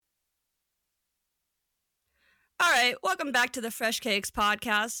All right, welcome back to the Fresh Cakes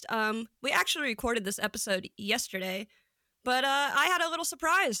podcast. We actually recorded this episode yesterday, but I had a little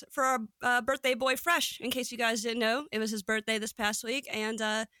surprise for our birthday boy Fresh. In case you guys didn't know, it was his birthday this past week, and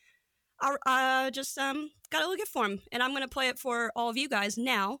I just got a little gift for him, and I'm going to play it for all of you guys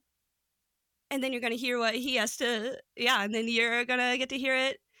now, and then you're going to hear what he has to, and then you're going to get to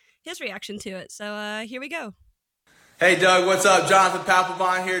hear his reaction to it. So here we go. Hey Doug, what's up? Jonathan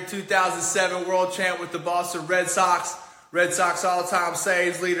Papelbon here, 2007 world champ with the Boston Red Sox. Red Sox all-time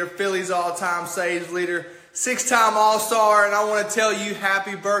saves leader, Phillies all-time saves leader, 6-time All-Star, and I want to tell you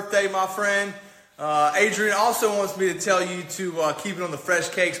happy birthday, my friend. Adrian also wants me to tell you to keep it on the Fresh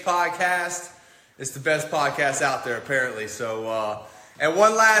Cakes podcast. It's the best podcast out there, apparently. So, and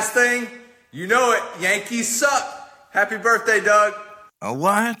one last thing, you know it, Yankees suck. Happy birthday, Doug.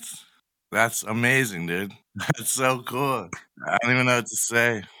 What? That's amazing, dude. That's so cool. I don't even know what to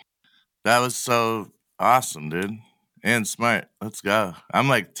say. That was so awesome, dude. And smart. Let's go. I'm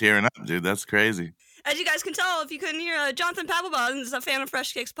like tearing up, dude. That's crazy. As you guys can tell, if you couldn't hear, Jonathan Papelbon is a fan of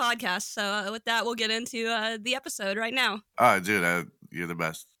Fresh Cakes podcast. So with that, we'll get into the episode right now. Oh, dude, you're the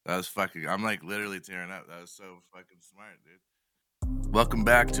best. That was fucking, I'm like literally tearing up. That was so fucking smart, dude. Welcome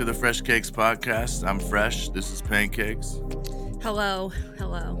back to the Fresh Cakes podcast. I'm Fresh. This is Pancakes. Hello.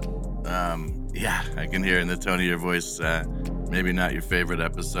 Yeah, I can hear in the tone of your voice, maybe not your favorite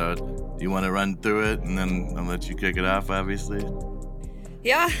episode. Do you want to run through it, and then I'll let you kick it off, obviously?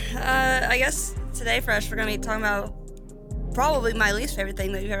 Yeah, I guess today, Fresh, we're going to be talking about probably my least favorite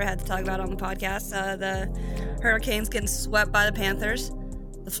thing that we've ever had to talk about on the podcast, the Hurricanes getting swept by the Panthers,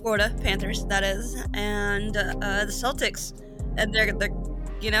 the Florida Panthers, that is, and the Celtics, and they're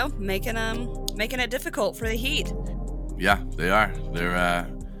making it difficult for the Heat. Yeah, they are. They're,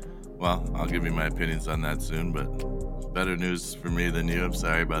 well, I'll give you my opinions on that soon, but better news for me than you. I'm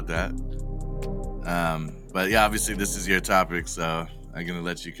sorry about that. But yeah, obviously this is your topic, so I'm going to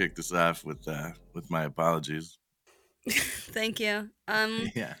let you kick this off with my apologies. Thank you.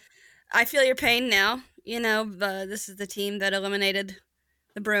 Yeah. I feel your pain now. This is the team that eliminated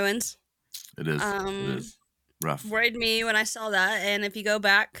the Bruins. It is rough. Worried me when I saw that, and if you go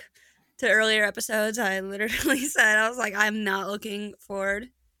back to earlier episodes, I literally said, I was like, I'm not looking forward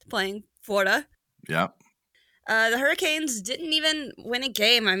to playing Florida. Yeah. The Hurricanes didn't even win a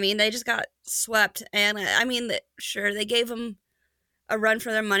game. I mean, they just got swept. And I mean, sure, they gave them a run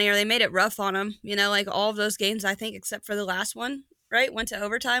for their money, or they made it rough on them. Like all of those games, I think, except for the last one, right? Went to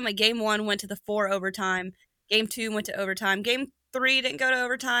overtime. Like game 1 went to the 4 overtime. Game 2 went to overtime. Game 3 didn't go to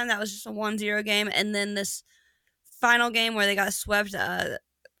overtime. That was just a 1-0 game. And then this final game where they got swept,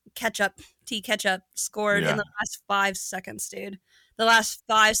 Ketchup scored in the last 5 seconds, dude. The last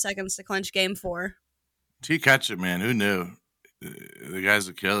 5 seconds to clinch game 4. Ketchup, man, who knew? The guy's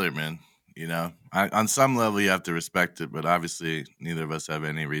a killer, man. On some level you have to respect it, but obviously neither of us have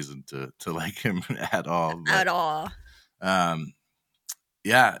any reason to like him at all. At all.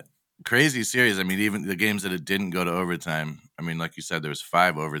 Yeah, crazy series. I mean, even the games that it didn't go to overtime, I mean, like you said, there was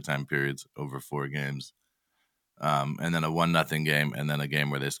 5 overtime periods over 4 games. And then a 1-0 game, and then a game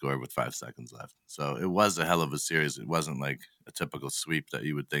where they scored with 5 seconds left. So it was a hell of a series. It wasn't like a typical sweep that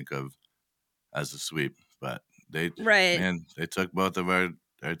you would think of as a sweep, but they took both of our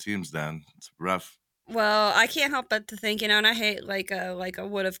teams down. It's rough. Well, I can't help but to think, and I hate like a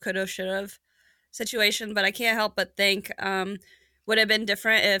would've, could've, should've situation, but I can't help but think would have been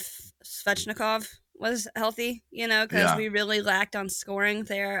different if Svechnikov was healthy, because we really lacked on scoring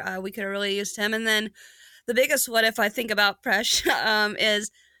there. We could have really used him, and then the biggest what if I think about Presh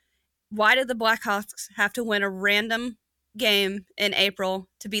is, why did the Blackhawks have to win a random game in April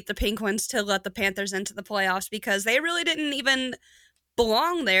to beat the Penguins to let the Panthers into the playoffs? Because they really didn't even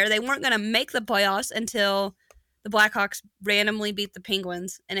belong there. They weren't going to make the playoffs until the Blackhawks randomly beat the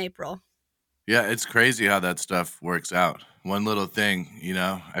Penguins in April. Yeah, it's crazy how that stuff works out. One little thing,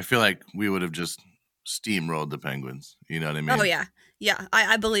 I feel like we would have just steamrolled the Penguins. You know what I mean? Oh, yeah. Yeah,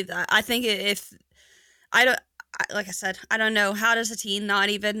 I believe that. I think if... like I said, I don't know. How does a team not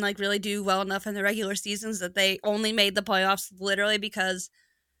even really do well enough in the regular seasons that they only made the playoffs literally because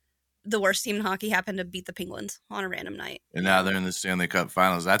the worst team in hockey happened to beat the Penguins on a random night? And now they're in the Stanley Cup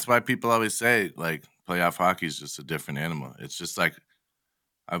Finals. That's why people always say playoff hockey is just a different animal. It's just like,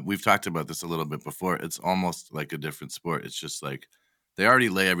 we've talked about this a little bit before. It's almost like a different sport. It's just like they already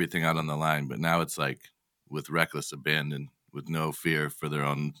lay everything out on the line, but now it's like with reckless abandon, with no fear for their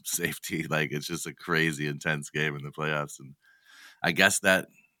own safety. Like, it's just a crazy, intense game in the playoffs. And I guess that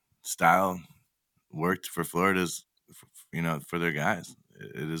style worked for Florida's, for their guys.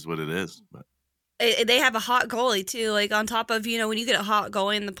 It is what it is. But they have a hot goalie, too. On top of, when you get a hot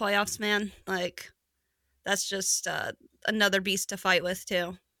goalie in the playoffs, man, that's just another beast to fight with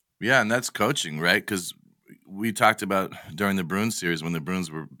too. Yeah, and that's coaching, right? Because we talked about during the Bruins series when the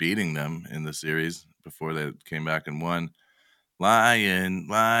Bruins were beating them in the series before they came back and won. Lion,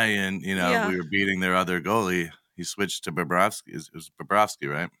 Lion, Yeah, we were beating their other goalie. He switched to Bobrovsky. It was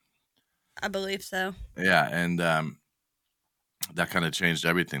Bobrovsky, right? I believe so. Yeah, and that kind of changed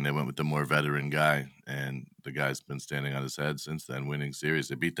everything. They went with the more veteran guy, and the guy's been standing on his head since then, winning series.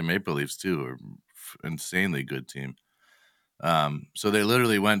 They beat the Maple Leafs too, insanely good team. So they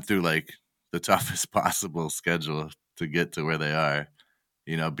literally went through like the toughest possible schedule to get to where they are.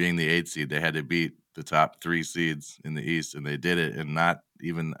 Being the 8th seed, they had to beat the top 3 seeds in the East, and they did it. And not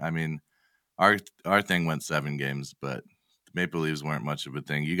even, I mean, our thing went 7 games, but the Maple Leafs weren't much of a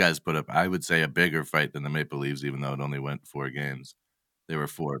thing. You guys put up, I would say, a bigger fight than the Maple Leafs, even though it only went 4 games. They were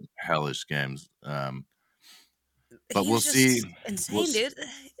 4 hellish games. But He we'll was see. just insane, dude.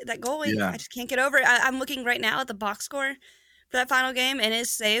 That goalie, Yeah, I just can't get over it. I'm looking right now at the box score for that final game, and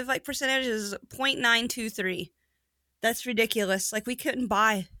his save percentage is .923. That's ridiculous. Like we couldn't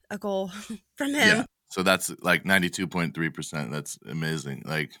buy a goal from yeah. him. So that's like 92.3%. That's amazing.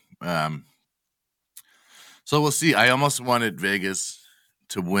 So we'll see. I almost wanted Vegas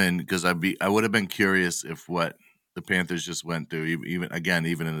to win because I would have been curious if what the Panthers just went through, even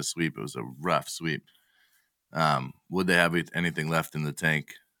in the sweep, it was a rough sweep. Would they have anything left in the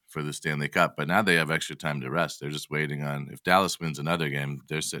tank for the Stanley Cup? But now they have extra time to rest. They're just waiting on if Dallas wins another game,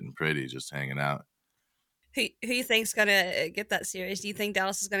 they're sitting pretty, just hanging out. Who you think's gonna get that series? Do you think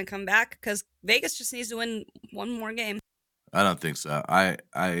Dallas is gonna come back? Because Vegas just needs to win one more game. I don't think so.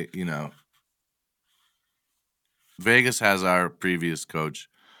 Vegas has our previous coach,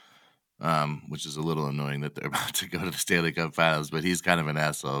 which is a little annoying that they're about to go to the Stanley Cup Finals, but he's kind of an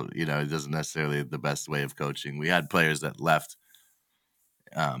asshole. He doesn't necessarily the best way of coaching. We had players that left,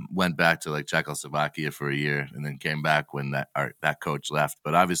 went back to like Czechoslovakia for a year, and then came back when that coach left.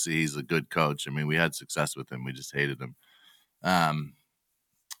 But obviously, he's a good coach. I mean, we had success with him. We just hated him.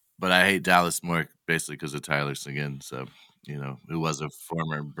 But I hate Dallas more basically because of Tyler Seguin. So, who was a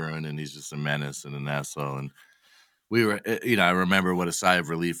former Bruin, and he's just a menace and an asshole. And we were, I remember what a sigh of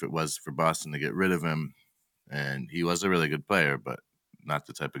relief it was for Boston to get rid of him. And he was a really good player, but not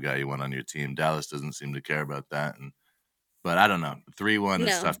the type of guy you want on your team. Dallas doesn't seem to care about that. But I don't know. 3-1 is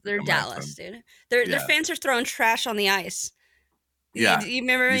No, tough to they're come back Dallas, from. dude. Their Yeah. fans are throwing trash on the ice. Yeah. You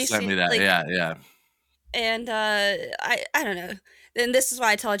remember You when you sent me see that. like Yeah. Yeah. and I don't know. And this is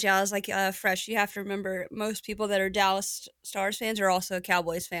why I told you I was like, Fresh. You have to remember most people that are Dallas Stars fans are also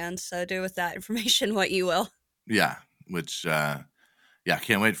Cowboys fans. So do with that information what you will. Yeah. Which,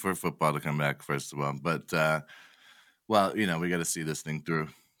 can't wait for football to come back, first of all. But, well, we got to see this thing through.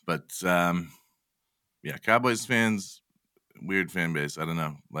 But, Cowboys fans, weird fan base. I don't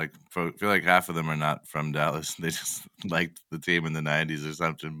know. Like, I feel like half of them are not from Dallas. They just liked the team in the 90s or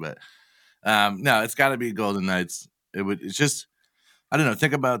something. But, no, it's got to be Golden Knights. It's just, I don't know.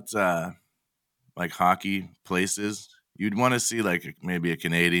 Think about like hockey places. You'd want to see like maybe a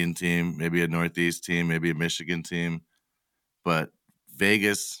Canadian team, maybe a Northeast team, maybe a Michigan team. But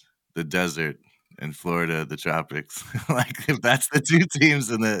Vegas, the desert, and Florida, the tropics. Like if that's the 2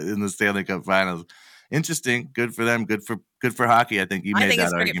 teams in the Stanley Cup Finals, interesting. Good for them. Good for hockey. I think you I made think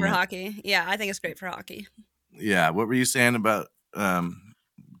it's that great for argument. hockey. Yeah, I think it's great for hockey. Yeah. What were you saying about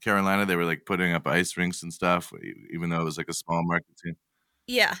Carolina? They were like putting up ice rinks and stuff, even though it was like a small market team.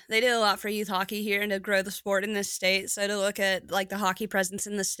 Yeah, they did a lot for youth hockey here and to grow the sport in this state. So to look at like the hockey presence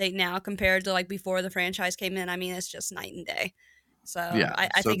in the state now compared to like before the franchise came in, I mean, it's just night and day. So Yeah. I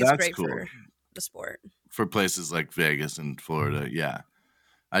So think it's that's great cool for the sport. for places like Vegas and Florida. Yeah.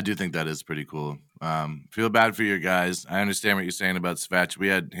 I do think that is pretty cool. Feel bad for your guys. I understand what you're saying about Svech. We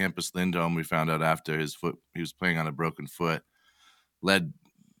had Hampus Lindholm. We found out after he was playing on a broken foot, led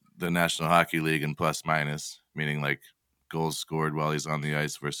the National Hockey League in plus minus, meaning like goals scored while he's on the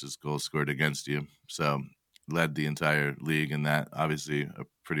ice versus goals scored against you. So led the entire league in that. Obviously, a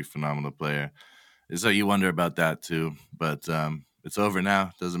pretty phenomenal player. So you wonder about that too, but it's over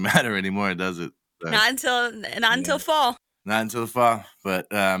now. Doesn't matter anymore, does it? So, Not until fall. not until the fall, but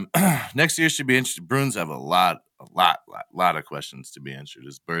next year should be interesting. Bruins have a lot of questions to be answered.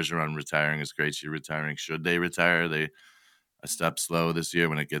 Is Bergeron retiring? Is Krejci retiring? Should they retire? Are they a step slow this year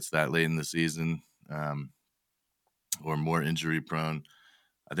when it gets that late in the season, or more injury prone?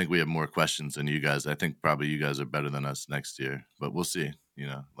 I think we have more questions than you guys. I think probably you guys are better than us next year, but we'll see.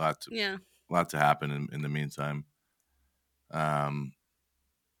 Yeah. Lot to happen in the meantime. But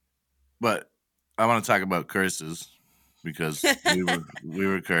I want to talk about curses because we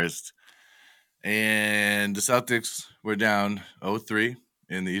were cursed. And the Celtics were down 0-3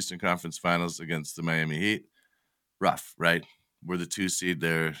 in the Eastern Conference Finals against the Miami Heat. Rough, right? We're the 2 seed.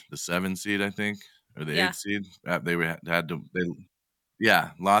 They're the 7 seed, I think, or the 8 Yeah. seed. They were had to.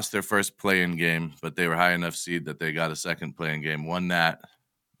 Yeah, lost their first play-in game, but they were high enough seed that they got a second play-in game. Won that,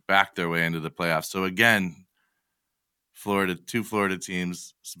 backed their way into the playoffs. So again, two Florida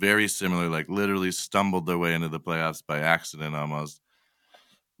teams, very similar, like literally stumbled their way into the playoffs by accident almost.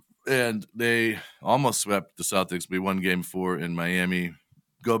 And they almost swept the Celtics. We won game 4 in Miami.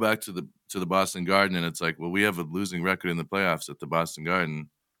 Go back to the Boston Garden, and it's like, well, we have a losing record in the playoffs at the Boston Garden.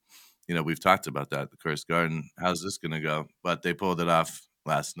 We've talked about that, the cursed garden. How's this going to go? But they pulled it off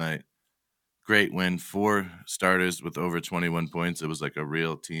last night. Great win. 4 starters with over 21 points. It was like a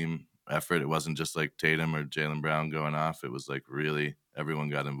real team effort. It wasn't just like Tatum or Jaylen Brown going off. It was like really everyone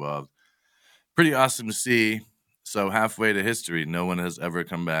got involved. Pretty awesome to see. So halfway to history, no one has ever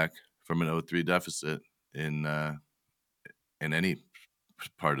come back from an 0-3 deficit in any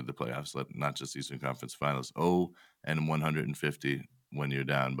part of the playoffs, not just Eastern Conference Finals. 0-150 when you're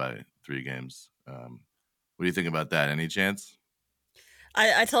down by 3 games. What do you think about that? Any chance?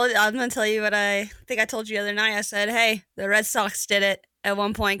 I'm going to tell you what I think I told you the other night. I said, hey, the Red Sox did it at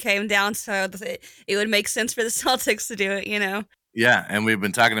one point, came down, so it would make sense for the Celtics to do it, Yeah, and we've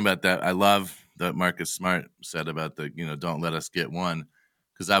been talking about that. I love that Marcus Smart said about don't let us get one,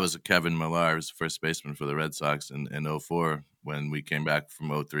 because that was Kevin Millar's first baseman for the Red Sox in 2004 when we came back from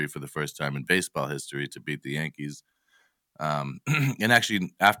 2003 for the first time in baseball history to beat the Yankees. And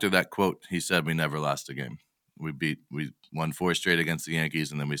actually, after that quote, he said we never lost a game. We won 4 straight against the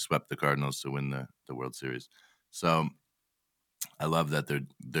Yankees, and then we swept the Cardinals to win the World Series. So I love that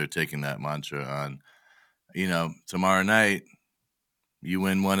they're taking that mantra on. Tomorrow night, you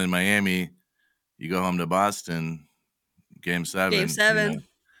win 1 in Miami, you go home to Boston, Game 7. Game 7.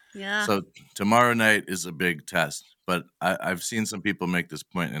 Yeah. So tomorrow night is a big test. But I've seen some people make this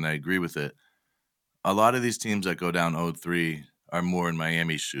point, and I agree with it. A lot of these teams that go down 0-3 are more in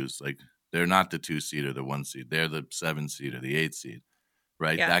Miami's shoes. Like, they're not the 2 seed or the 1 seed. They're the 7 seed or the 8 seed,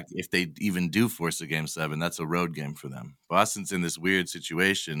 right? Yeah. If they even do force a Game 7, that's a road game for them. Boston's in this weird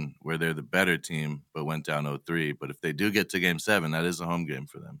situation where they're the better team but went down 0-3. But if they do get to Game 7, that is a home game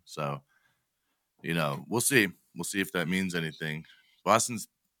for them. So, we'll see. We'll see if that means anything. Boston's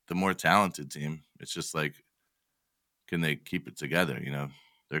the more talented team. It's just like, can they keep it together?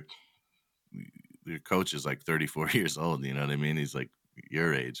 Their coach is like 34 years old. You know what I mean? He's like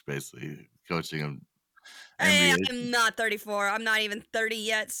your age, basically, coaching them. Hey, I'm not 34. I'm not even 30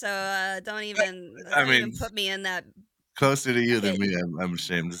 yet, so don't even put me in that. Closer to you than me, I'm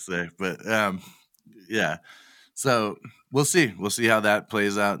ashamed to say. But yeah. So we'll see. We'll see how that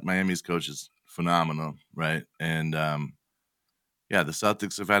plays out. Miami's coach is phenomenal, right? And yeah, the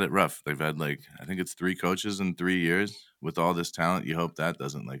Celtics have had it rough. They've had I think it's 3 coaches in 3 years with all this talent. You hope that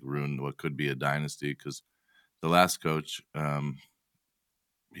doesn't ruin what could be a dynasty, because the last coach,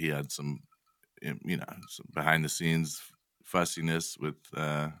 he had some behind the scenes fussiness with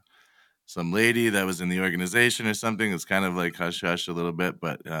some lady that was in the organization or something. It's kind of like hush hush a little bit,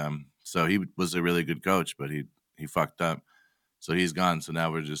 but so he was a really good coach, but he fucked up. So he's gone. So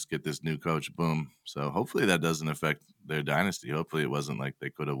now we're just get this new coach. Boom. So hopefully that doesn't affect their dynasty. Hopefully it wasn't like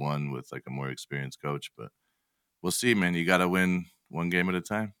they could have won with a more experienced coach. But we'll see, man. You got to win 1 game at a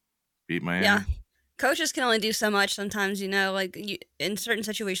time. Beat Miami. Yeah. Coaches can only do so much sometimes, in certain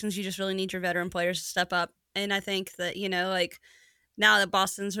situations, you just really need your veteran players to step up. And I think that, now that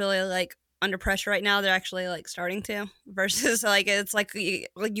Boston's really under pressure right now, they're actually starting to, versus it's like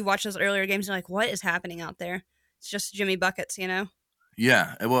you watch those earlier games and you're like, what is happening out there? It's just Jimmy Buckets,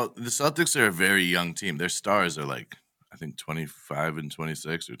 Yeah. Well, the Celtics are a very young team. Their stars are I think 25 and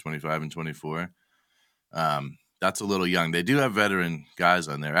 26 or 25 and 24. That's a little young. They do have veteran guys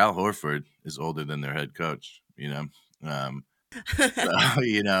on there. Al Horford is older than their head coach, so,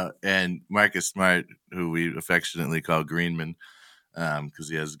 and Marcus Smart, who we affectionately call Greenman, because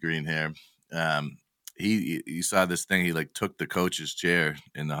he has green hair. You saw this thing. He took the coach's chair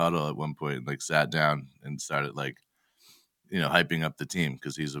in the huddle at one point, and sat down and started hyping up the team,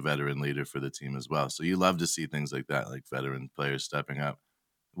 because he's a veteran leader for the team as well. So you love to see things like that, like veteran players stepping up.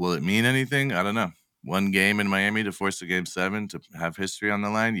 Will it mean anything? I don't know. 1 game in Miami to force a Game 7 to have history on the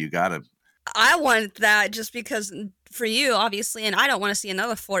line. You gotta. I want that just because for you, obviously, and I don't want to see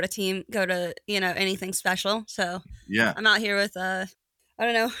another Florida team go to anything special. So yeah, I'm out here with I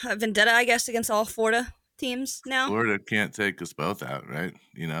don't know, a vendetta, I guess, against all Florida teams now. Florida can't take us both out, right?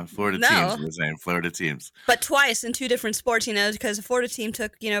 Florida teams. We're saying Florida teams, but twice in 2 different sports. Because the Florida team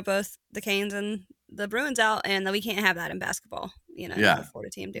took both the Canes and the Bruins out, and we can't have that in basketball. Yeah, the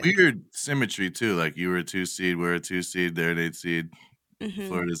Florida team doing weird symmetry too. You were a 2 seed, we're a 2 seed, they're an 8 seed.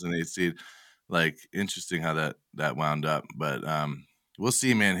 Florida's an 8 seed. Like, interesting how that wound up. But we'll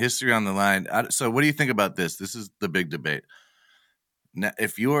see, man. History on the line. So what do you think about this? This is the big debate. Now,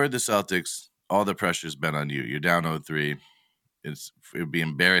 if you're the Celtics, all the pressure's been on you. You're down 0-3. It would be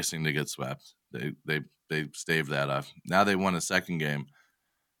embarrassing to get swept. They staved that off. Now they won a second game.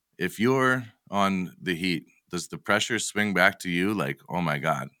 If you're on the Heat, does the pressure swing back to you? Like, oh my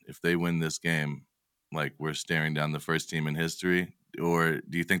God, if they win this game, like we're staring down the first team in history? Or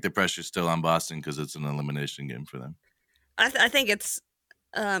do you think the pressure's still on Boston because it's an elimination game for them? I think it's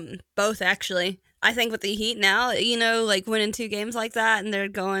both, actually. I think with the Heat now, like winning 2 games like that and they're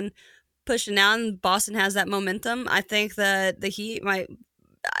going pushing down, Boston has that momentum. I think that the Heat might.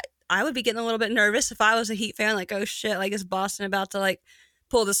 I would be getting a little bit nervous if I was a Heat fan. Like, oh shit, like is Boston about to like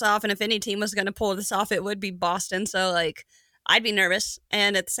pull this off? And if any team was going to pull this off, it would be Boston. So like, I'd be nervous.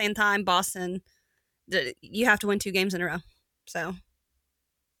 And at the same time, Boston, you have to win 2 games in a row. So.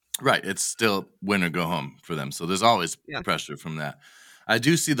 Right, it's still win or go home for them. So there's always pressure from that. I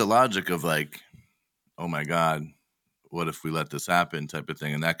do see the logic of like, oh my God, what if we let this happen type of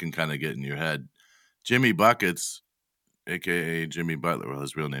thing. And that can kind of get in your head. Jimmy Buckets, a.k.a. Jimmy Butler, well,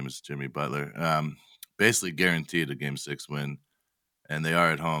 his real name is Jimmy Butler, basically guaranteed a Game 6 win. And they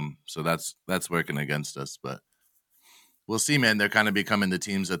are at home. So that's working against us. But we'll see, man. They're kind of becoming the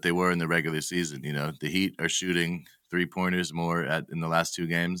teams that they were in the regular season. The Heat are shooting 3-pointers more in the last 2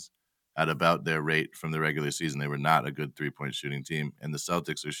 games at about their rate from the regular season. They were not a good 3-point shooting team. And the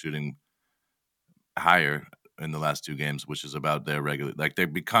Celtics are shooting higher in the last 2 games, which is about their regular. Like, they're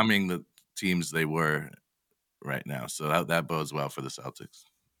becoming the teams they were right now. So that bodes well for the Celtics.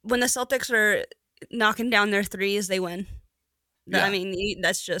 When the Celtics are knocking down their threes, they win. Yeah. I mean,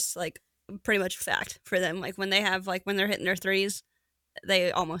 that's just like pretty much fact for them. Like when they're hitting their threes,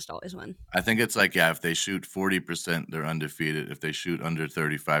 they almost always win. I think it's like, if they shoot 40%, they're undefeated. If they shoot under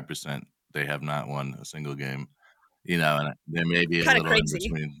 35%, they have not won a single game. And there may be a little crazy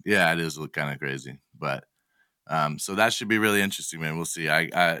in between. Yeah, it is kind of crazy. But so that should be really interesting, man. We'll see.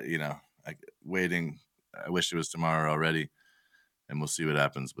 Waiting. I wish it was tomorrow already, and we'll see what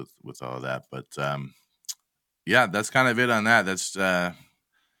happens with all of that. But yeah, that's kind of it on that. That's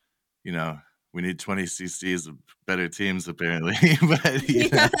we need 20 CCs of better teams apparently.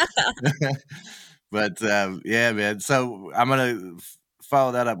 But yeah, man. So I'm gonna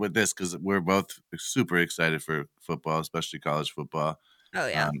follow that up with this because we're both super excited for football, especially college football. Oh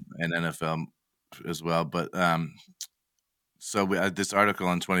yeah, and NFL as well. But so we had this article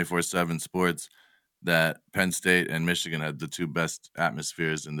on 24/7 Sports that Penn State and Michigan had the 2 best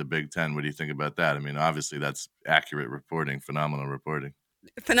atmospheres in the Big Ten. What do you think about that? I mean, obviously that's accurate reporting, phenomenal reporting.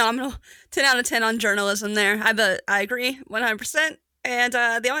 Phenomenal. 10 out of 10 on journalism there. I agree 100%. And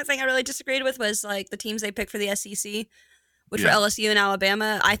the only thing I really disagreed with was like the teams they picked for the SEC, which were LSU and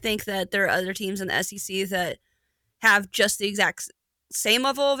Alabama. I think that there are other teams in the SEC that have just the exact same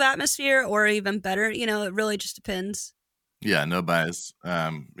level of atmosphere or even better. It really just depends. Yeah, no bias.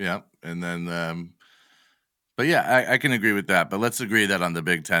 Yeah. And then but yeah, I can agree with that. But let's agree that on the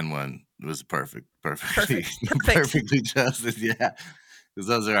Big Ten one, it was perfectly chosen. Yeah, because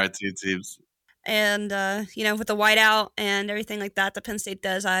those are our 2 teams. And, with the whiteout and everything like that Penn State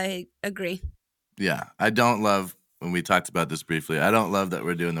does, I agree. Yeah, I don't love, when we talked about this briefly, I don't love that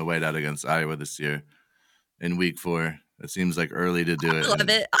we're doing the whiteout against Iowa this year in week 4. It seems like early to do it.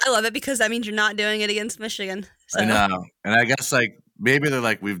 I love it because that means you're not doing it against Michigan. So. I know. And I guess like maybe they're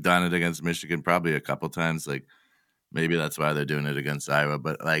like, we've done it against Michigan probably a couple times. Like maybe that's why they're doing it against Iowa.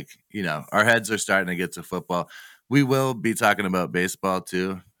 But like, our heads are starting to get to football. We will be talking about baseball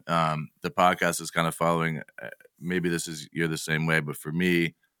too. The podcast is kind of following. Maybe you're the same way, but for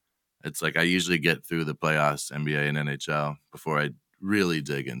me, it's like I usually get through the playoffs, NBA and NHL, before I really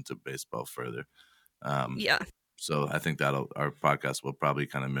dig into baseball further. Yeah. So I think our podcast will probably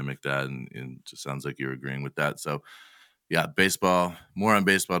kind of mimic that, and it just sounds like you're agreeing with that. So yeah, baseball, more on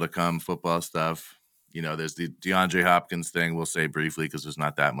baseball to come, football stuff. There's the DeAndre Hopkins thing. We'll say briefly because there's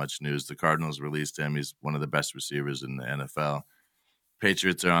not that much news. The Cardinals released him. He's one of the best receivers in the NFL.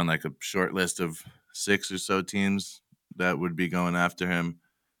 Patriots are on like a short list of 6 or so teams that would be going after him.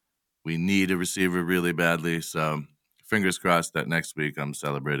 We need a receiver really badly. So fingers crossed that next week I'm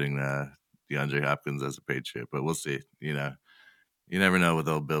celebrating DeAndre Hopkins as a Patriot. But we'll see. You never know with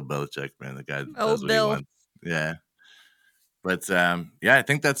old Bill Belichick, man. The guy does what he wants. Yeah. But yeah, I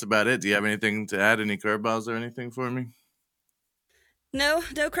think that's about it. Do you have anything to add? Any curveballs or anything for me? No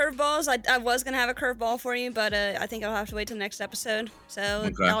curveballs. I was going to have a curveball for you, but I think I'll have to wait till next episode. So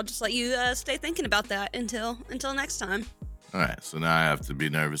okay. I'll just let you stay thinking about that until next time. All right, so now I have to be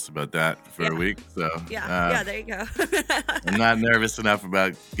nervous about that for a week. So yeah, there you go. I'm not nervous enough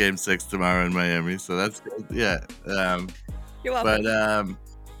about Game 6 tomorrow in Miami, so that's good. Yeah. You're welcome.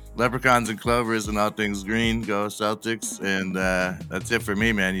 But leprechauns and clovers and all things green, go Celtics, and that's it for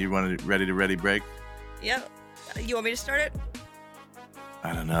me, man. You ready to break? Yep. You want me to start it?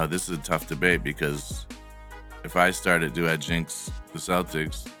 I don't know. This is a tough debate because if I start it, do I jinx the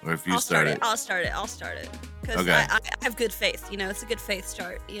Celtics, or if you start it? I'll start it. Because Okay. I have good faith. You know, it's a good faith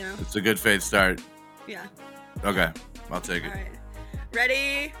start. You know. It's a good faith start. Yeah. Okay, I'll take it. All right.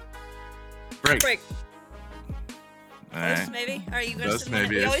 Ready? Break. All Close, right. maybe. Are you going to Close, submit it?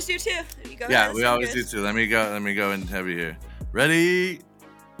 maybe We is. always do too. You go Yeah, ahead, we so always do yours. too. Let me go in heavy here. Ready?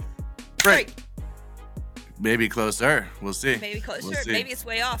 Break. Maybe closer. We'll see. Maybe closer. We'll see. Maybe it's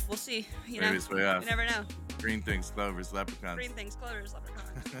way off. We'll see. You know. Maybe it's way off. You never know. Green things, clovers, leprechauns. Green things, clovers,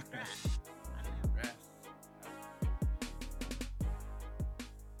 leprechauns.